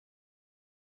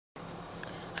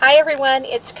Hi everyone,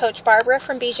 it's Coach Barbara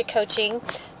from Bija Coaching.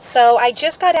 So I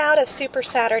just got out of Super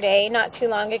Saturday not too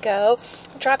long ago,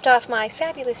 dropped off my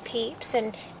fabulous peeps,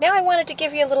 and now I wanted to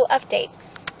give you a little update.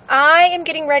 I am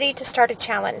getting ready to start a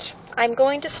challenge. I'm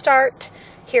going to start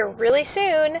here really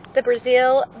soon the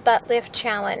Brazil Butt Lift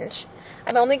Challenge.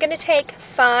 I'm only going to take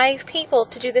 5 people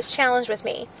to do this challenge with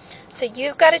me. So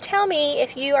you've got to tell me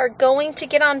if you are going to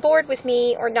get on board with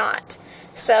me or not.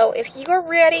 So if you are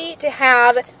ready to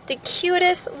have the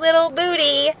cutest little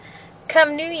booty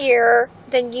come New Year,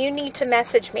 then you need to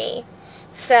message me.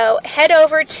 So head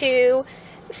over to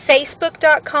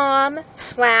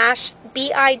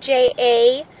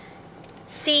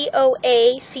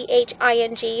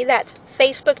facebook.com/BIJACOACHING. That's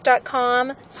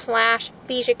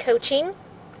facebook.com/Bija Coaching.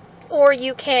 Or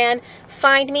you can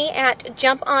find me at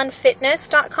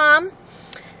jumponfitness.com,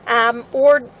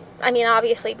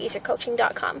 obviously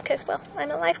bijacoaching.com, because, well,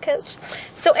 I'm a life coach.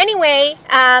 So anyway,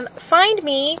 find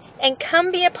me and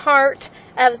come be a part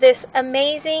of this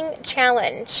amazing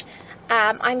challenge.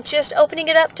 I'm just opening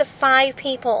it up to 5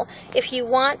 people. If you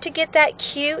want to get that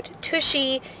cute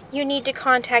tushy, you need to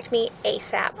contact me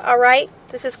ASAP. All right?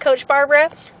 This is Coach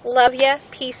Barbara. Love ya.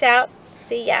 Peace out.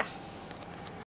 See ya.